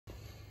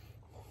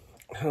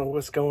Oh,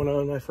 what's going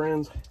on, my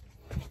friends?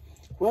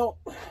 Well,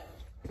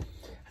 I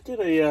did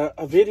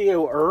a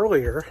video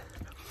earlier,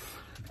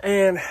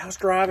 and I was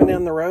driving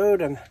down the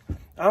road, and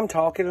I'm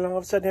talking, and all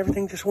of a sudden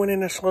everything just went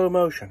into slow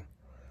motion.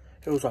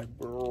 It was like,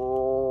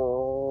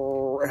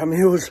 I mean,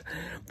 it was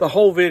the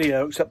whole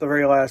video except the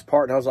very last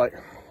part, and I was like,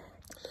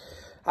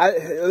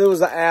 there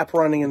was an app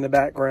running in the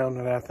background,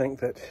 and I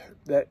think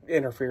that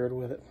interfered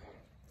with it.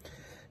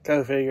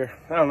 Go figure.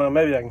 I don't know,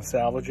 maybe I can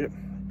salvage it.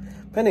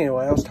 But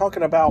anyway, I was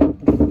talking about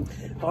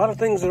a lot of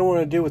things that I want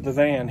to do with the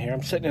van here.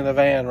 I'm sitting in the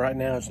van right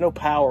now. There's no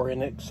power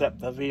in it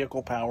except the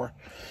vehicle power.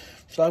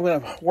 So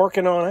I'm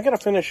working on, I got to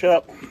finish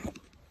up.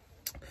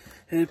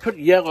 And put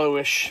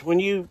yellowish. When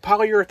you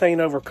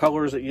polyurethane over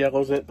colors, it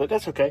yellows it, but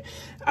that's okay.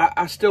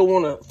 I still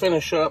want to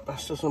finish up. I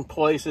see some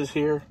places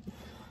here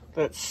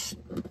that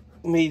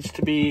needs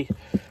to be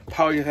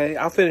polyurethane.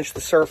 I'll finish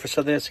the surface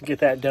of this and get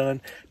that done.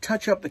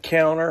 Touch up the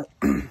counter.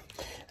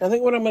 I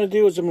think what I'm going to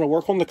do is I'm going to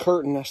work on the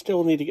curtain. I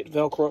still need to get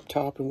Velcro up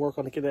top and work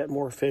on to get that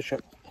more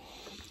efficient.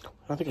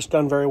 I think it's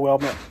done very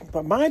well.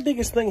 But my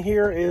biggest thing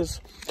here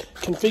is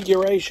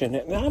configuration.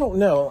 And I don't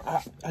know.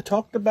 I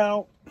talked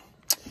about,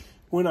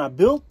 when I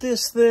built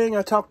this thing,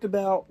 I talked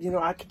about, you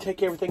know, I could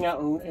take everything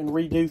out and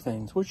redo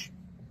things, which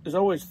is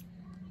always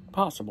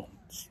possible.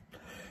 It's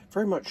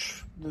very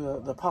much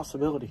the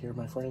possibility here,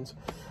 my friends.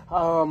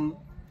 I'm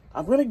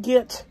going to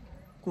get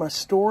my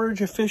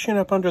storage efficient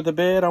up under the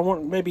bed. I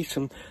want maybe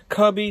some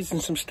cubbies and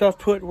some stuff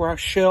put where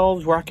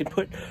shelves where I can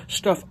put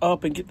stuff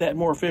up and get that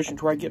more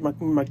efficient, where I get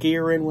my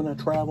gear in when I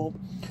travel.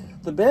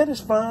 The bed is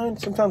fine.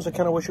 Sometimes I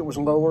kind of wish it was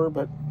lower,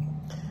 but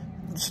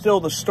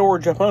still the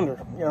storage up under,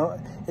 you know,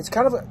 it's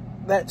kind of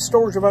that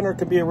storage up under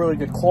could be a really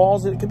good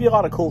closet. It could be a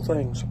lot of cool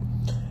things.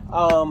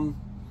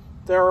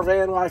 There are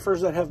van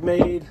lifers that have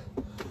made,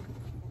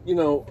 you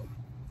know,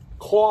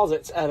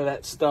 closets out of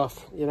that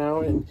stuff, you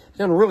know, and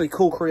done really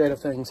cool creative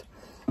things.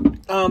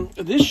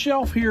 This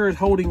shelf here is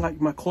holding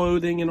like my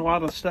clothing and a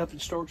lot of stuff in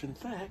storage. In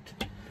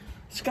fact,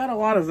 it's got a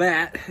lot of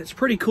that. It's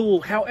pretty cool.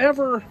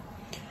 However,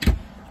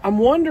 I'm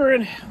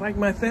wondering, like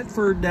my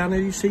Thetford down there,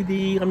 you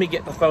see let me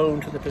get the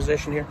phone to the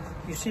position here.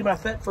 You see my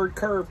Thetford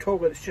curved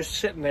toilet, it's just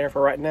sitting there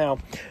for right now.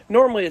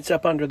 Normally it's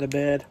up under the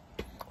bed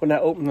when I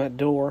open that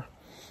door.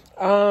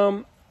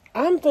 I'm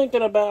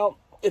thinking about,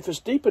 if it's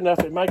deep enough,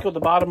 it might go to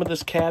the bottom of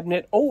this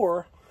cabinet,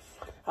 or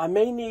I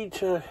may need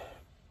to,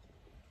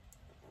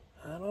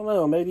 I don't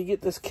know, maybe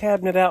get this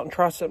cabinet out and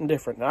try something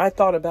different. Now, I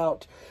thought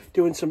about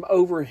doing some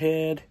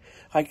overhead,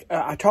 like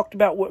I talked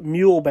about what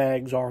mule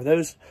bags are.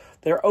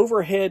 They're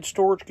overhead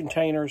storage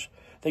containers.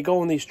 They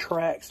go on these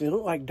tracks. They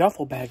look like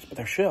duffel bags, but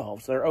they're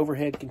shelves. They're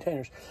overhead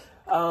containers.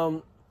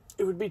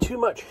 It would be too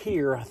much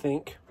here, I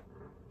think,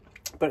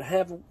 but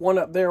have one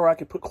up there where I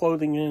could put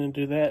clothing in and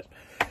do that,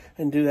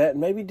 and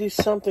maybe do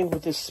something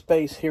with this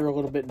space here a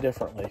little bit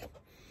differently.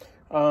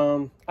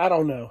 I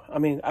don't know. I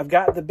mean, I've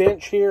got the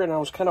bench here, and I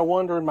was kind of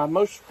wondering,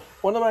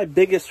 one of my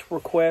biggest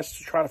requests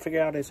to try to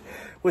figure out is,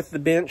 with the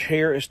bench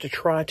here, is to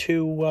try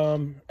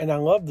to, and I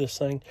love this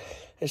thing,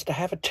 is to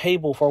have a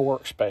table for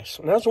workspace.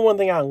 And that's the one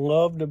thing I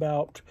loved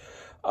about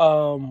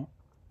the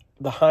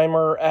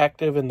Heimer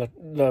Active and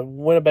the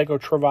Winnebago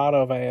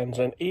Travato vans,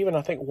 and even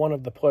I think one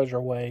of the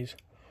Pleasure Ways,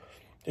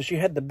 is you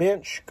had the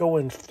bench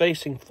going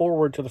facing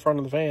forward to the front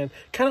of the van,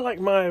 kind of like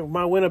my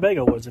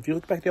Winnebago was. If you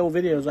look back at the old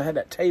videos, I had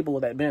that table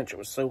with that bench. It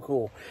was so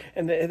cool.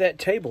 And that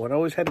table, it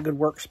always had a good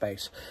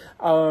workspace.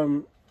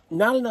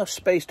 Not enough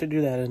space to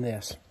do that in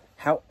this.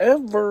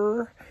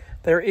 However,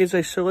 there is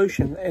a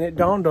solution, and it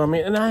dawned on me,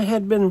 and I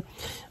had been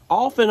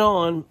off and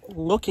on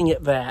looking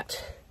at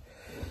that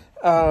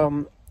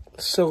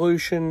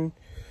solution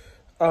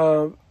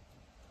over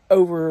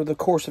the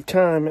course of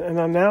time, and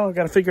I've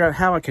got to figure out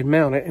how I can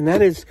mount it, and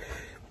that is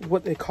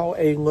what they call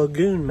a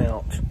lagoon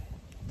mount.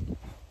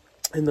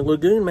 And the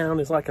lagoon mount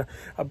is like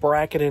a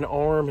bracket and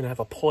arm, and have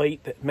a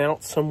plate that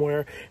mounts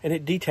somewhere, and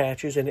it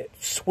detaches and it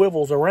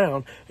swivels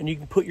around, and you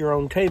can put your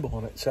own table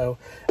on it. So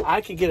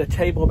I could get a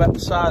table about the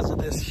size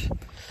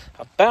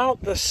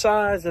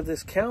of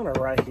this counter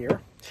right here,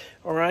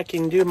 or I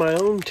can do my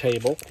own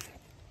table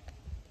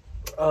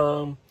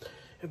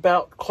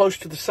about close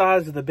to the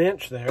size of the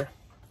bench there,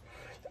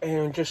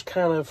 and just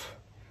kind of,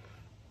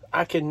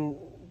 I can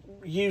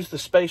use the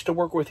space to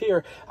work with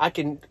here. I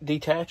can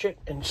detach it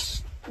and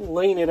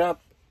lean it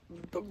up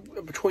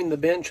between the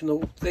bench and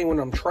the thing when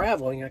I'm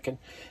traveling. I can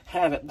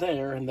have it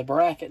there, and the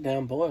bracket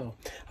down below.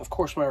 Of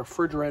course, my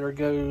refrigerator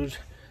goes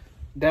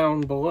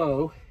down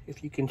below,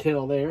 if you can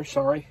tell there.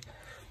 Sorry,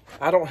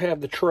 I don't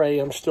have the tray.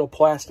 I'm still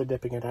plastic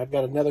dipping it. I've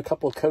got another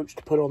couple of coats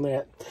to put on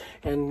that.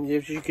 And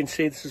as you can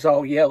see, this is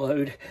all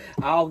yellowed.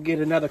 I'll get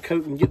another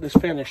coat and get this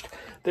finished.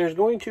 There's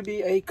going to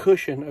be a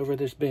cushion over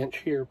this bench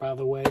here, by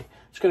the way.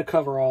 It's going to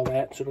cover all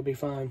that, so it'll be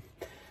fine.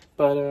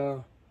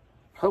 But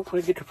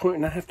hopefully I get to the point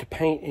and not have to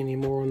paint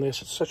anymore on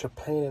this. It's such a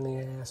pain in the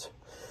ass.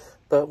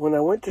 But when I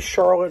went to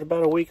Charlotte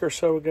about a week or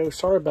so ago,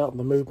 sorry about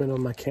the movement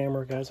on my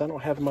camera, guys. I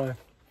don't have my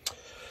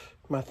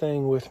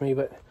thing with me,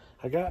 but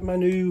I got my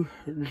new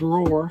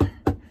drawer.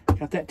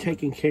 Got that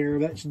taken care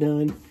of. That's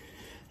done.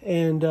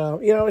 And,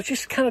 you know, I was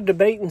just kind of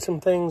debating some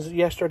things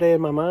yesterday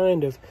in my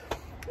mind of,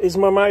 is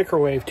my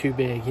microwave too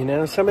big? You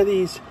know, some of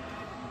these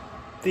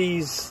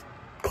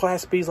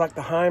Class Bs like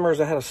the Heimers,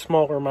 I had a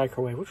smaller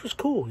microwave, which was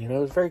cool. You know,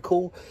 it was very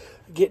cool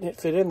getting it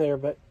fit in there.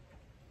 But,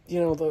 you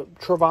know, the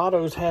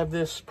Travados have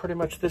this, pretty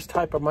much this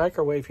type of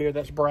microwave here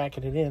that's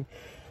bracketed in.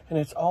 And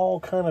it's all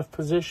kind of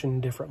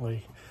positioned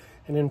differently.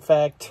 And in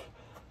fact,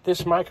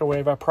 this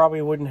microwave, I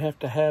probably wouldn't have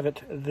to have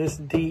it this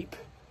deep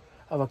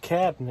of a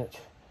cabinet.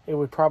 It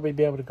would probably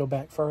be able to go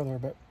back further,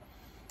 but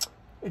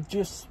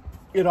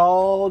it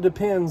all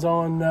depends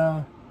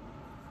on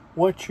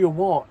what you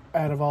want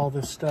out of all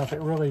this stuff.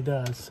 It really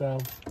does. So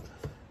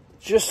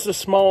just the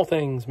small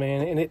things,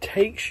 man. And it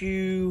takes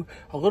you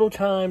a little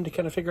time to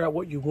kind of figure out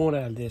what you want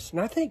out of this. And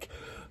I think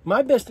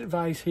my best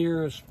advice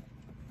here is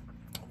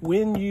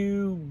when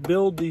you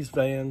build these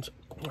vans,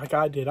 like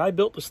I did, I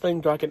built this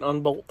thing so I can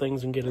unbolt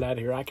things and get it out of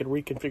here. I could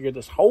reconfigure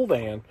this whole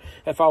van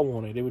if I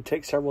wanted. It would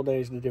take several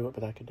days to do it,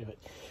 but I could do it.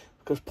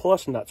 Because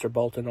plus nuts are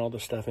bolting all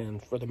this stuff in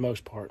for the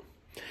most part.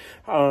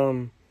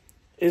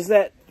 Is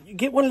that you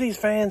get one of these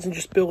vans and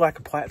just build like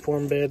a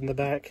platform bed in the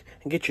back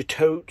and get your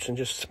totes and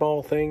just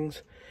small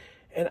things.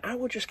 And I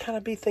would just kind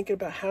of be thinking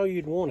about how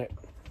you'd want it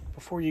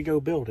before you go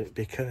build it,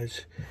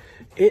 because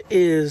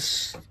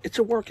it's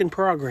a work in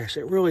progress.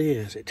 It really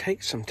is. It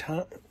takes some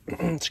time,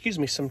 excuse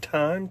me, some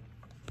time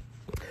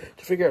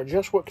to figure out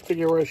just what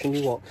configuration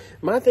you want.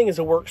 My thing is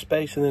a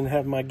workspace and then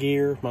have my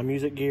gear, my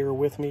music gear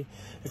with me.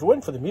 If it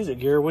wasn't for the music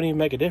gear, it wouldn't even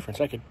make a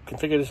difference. I could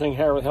configure this thing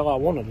however the hell I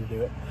wanted to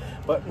do it.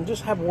 But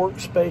just have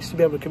workspace to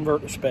be able to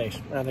convert to space,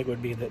 I think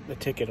would be the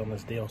ticket on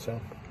this deal. So,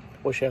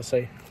 what shall I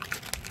say?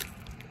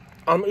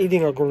 I'm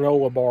eating a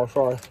granola bar,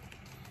 sorry.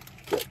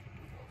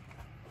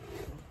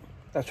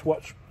 That's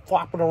what's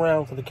flopping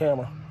around for the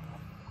camera.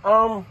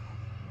 But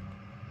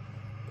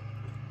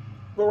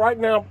right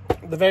now,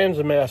 the van's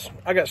a mess.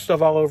 I got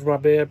stuff all over my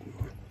bed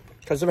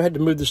because I've had to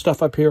move the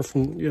stuff up here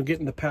from, you know,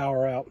 getting the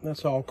power out.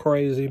 That's all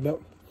crazy,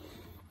 but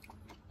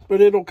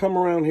it'll come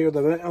around here.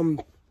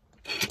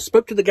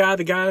 Spoke to the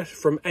guy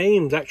from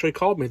Ames actually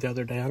called me the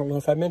other day. I don't know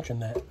if I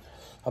mentioned that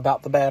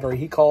about the battery.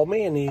 He called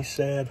me and he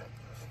said,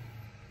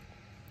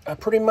 I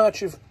pretty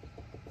much have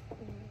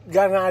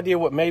got an idea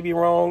what may be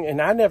wrong.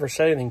 And I never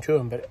said anything to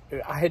him, but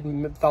I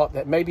had thought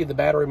that maybe the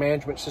battery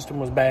management system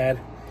was bad.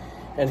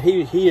 And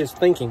he is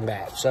thinking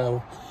that.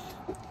 So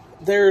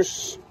there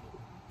was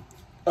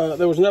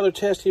another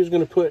test he was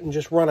going to put and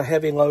just run a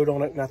heavy load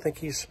on it. And I think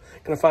he's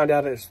going to find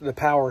out the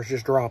power is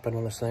just dropping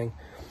on this thing.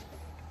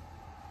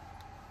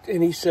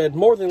 And he said,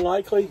 more than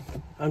likely,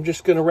 I'm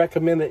just going to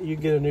recommend that you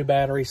get a new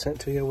battery sent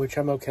to you, which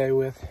I'm okay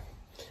with.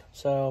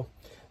 So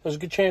there's a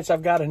good chance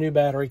I've got a new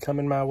battery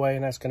coming my way,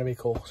 and that's going to be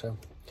cool. So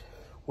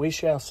we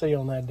shall see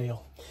on that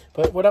deal.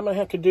 But what I'm going to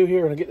have to do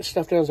here and get this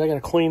stuff done is I got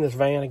to clean this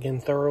van again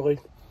thoroughly.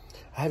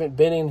 I haven't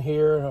been in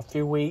here in a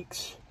few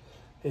weeks.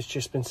 It's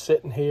just been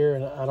sitting here,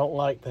 and I don't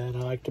like that. I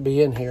like to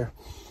be in here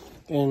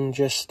and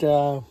just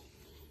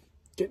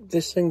get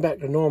this thing back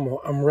to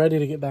normal. I'm ready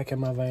to get back in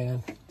my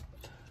van.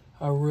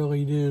 I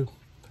really do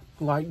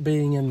like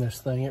being in this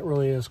thing. It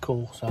really is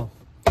cool. So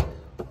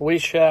we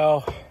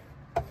shall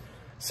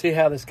see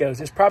how this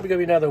goes. It's probably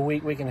going to be another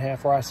week and a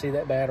half where I see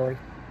that battery,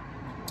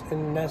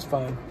 and that's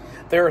fine.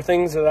 There are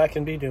things that I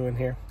can be doing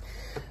here.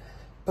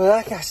 But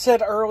like I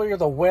said earlier,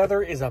 the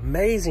weather is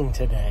amazing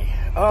today.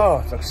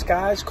 Oh, the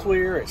sky's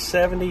clear. It's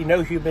 70,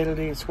 no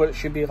humidity. It's what it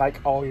should be like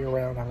all year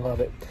round. I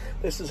love it.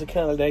 This is the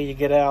kind of day you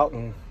get out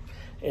and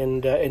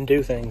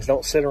do things.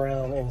 Don't sit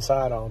around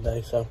inside all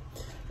day. So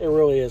it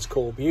really is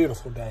cool.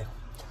 Beautiful day.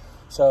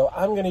 So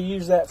I'm going to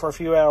use that for a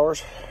few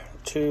hours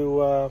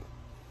to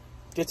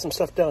get some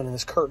stuff done. And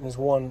this curtain is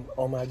one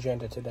on my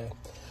agenda today.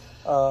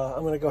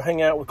 I'm going to go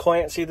hang out with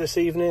Clancy this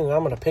evening, and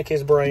I'm going to pick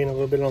his brain a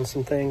little bit on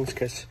some things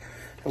because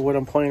of what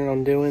I'm planning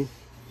on doing,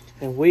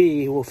 and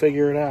we will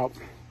figure it out.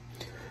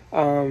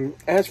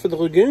 As for the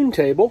lagoon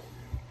table,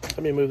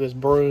 let me move this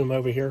broom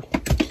over here.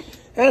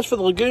 As for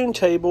the lagoon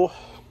table,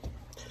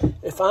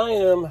 if I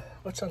am,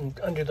 what's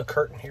under the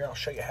curtain here? I'll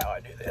show you how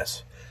I do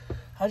this.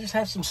 I just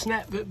have some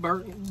snap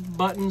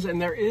buttons, and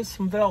there is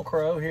some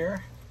Velcro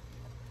here,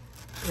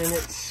 and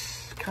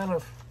it's kind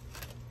of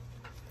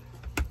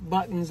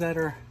buttons that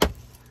are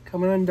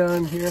coming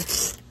undone here,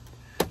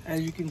 as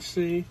you can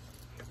see.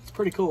 It's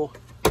pretty cool.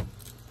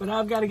 But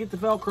I've got to get the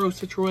Velcro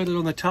situated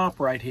on the top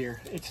right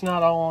here. It's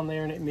not all on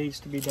there, and it needs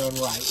to be done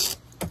right.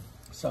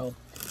 So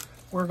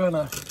we're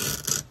gonna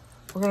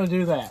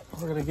do that.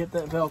 We're gonna get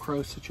that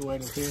Velcro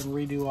situated here and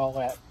redo all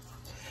that.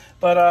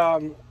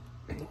 But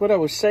what I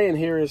was saying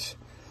here is,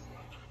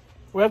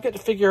 well, I've got to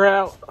figure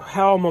out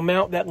how I'm gonna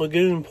mount that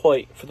lagoon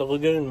plate for the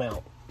lagoon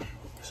mount.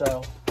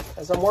 So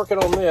as I'm working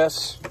on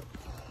this,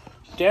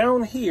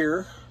 down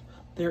here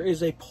there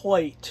is a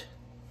plate.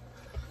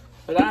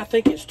 But I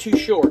think it's too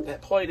short.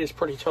 That plate is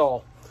pretty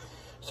tall.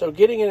 So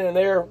getting it in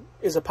there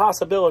is a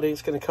possibility.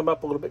 It's going to come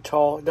up a little bit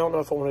tall. I don't know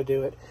if I want to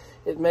do it.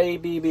 It may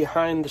be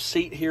behind the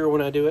seat here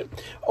when I do it.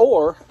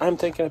 Or I'm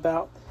thinking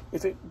about,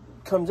 if it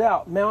comes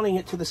out, mounting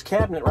it to this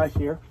cabinet right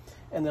here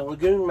and the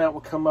lagoon mount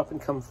will come up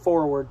and come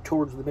forward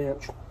towards the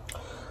bench.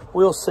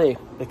 We'll see,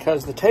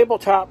 because the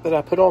tabletop that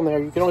I put on there,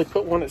 you can only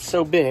put one that's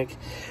so big.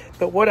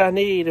 But what I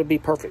need would be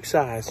perfect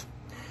size.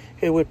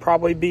 It would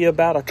probably be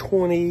about a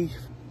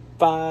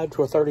 25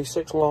 to a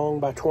 36 long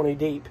by 20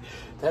 deep.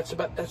 That's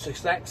the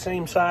exact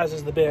same size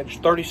as the bench,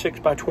 36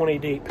 by 20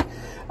 deep.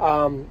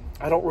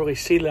 I don't really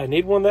see that I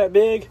need one that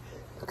big,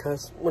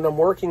 because when I'm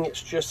working,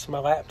 it's just my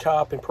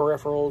laptop and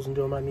peripherals and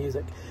doing my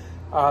music.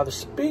 The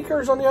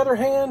speakers, on the other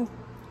hand,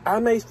 I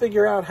may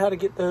figure out how to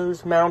get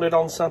those mounted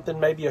on something.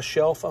 Maybe a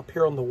shelf up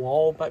here on the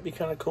wall might be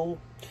kind of cool.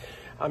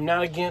 I'm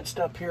not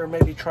against up here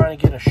maybe trying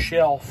to get a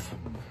shelf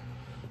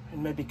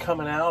and maybe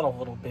coming out a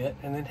little bit,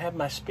 and then have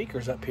my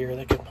speakers up here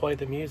that can play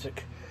the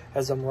music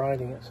as I'm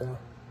writing it. So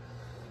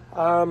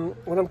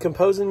when I'm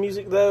composing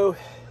music, though,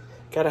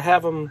 got to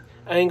have them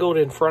angled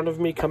in front of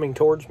me, coming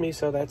towards me.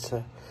 So that's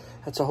a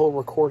whole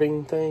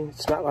recording thing.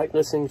 It's not like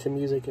listening to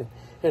music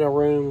in a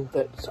room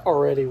that's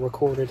already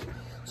recorded.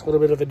 It's a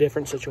little bit of a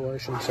different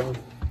situation. So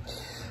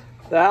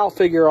I'll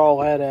figure all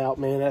that out,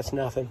 man. That's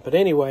nothing. But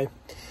anyway,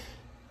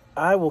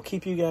 I will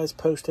keep you guys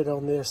posted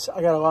on this.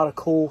 I got a lot of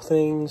cool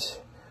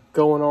things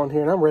going on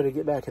here, and I'm ready to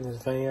get back in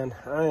this van.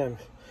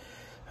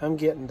 I'm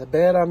getting, the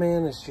bed I'm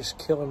in is just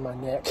killing my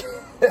neck.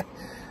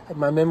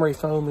 My memory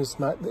foam is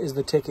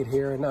the ticket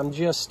here, and I'm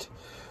just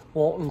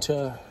wanting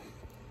to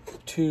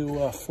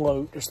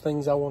float. There's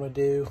things I want to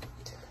do.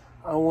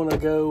 I want to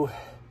go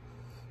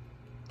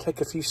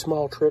take a few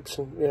small trips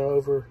and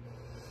over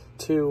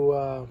to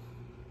a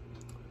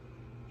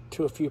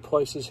few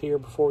places here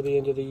before the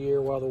end of the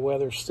year while the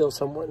weather's still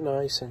somewhat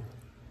nice, and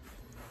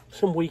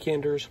some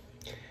weekenders,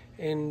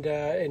 and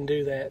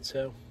do that.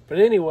 So, but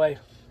anyway,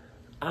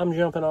 I'm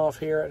jumping off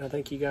here, and I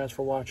thank you guys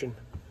for watching.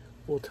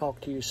 We'll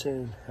talk to you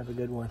soon. Have a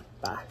good one.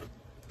 Bye.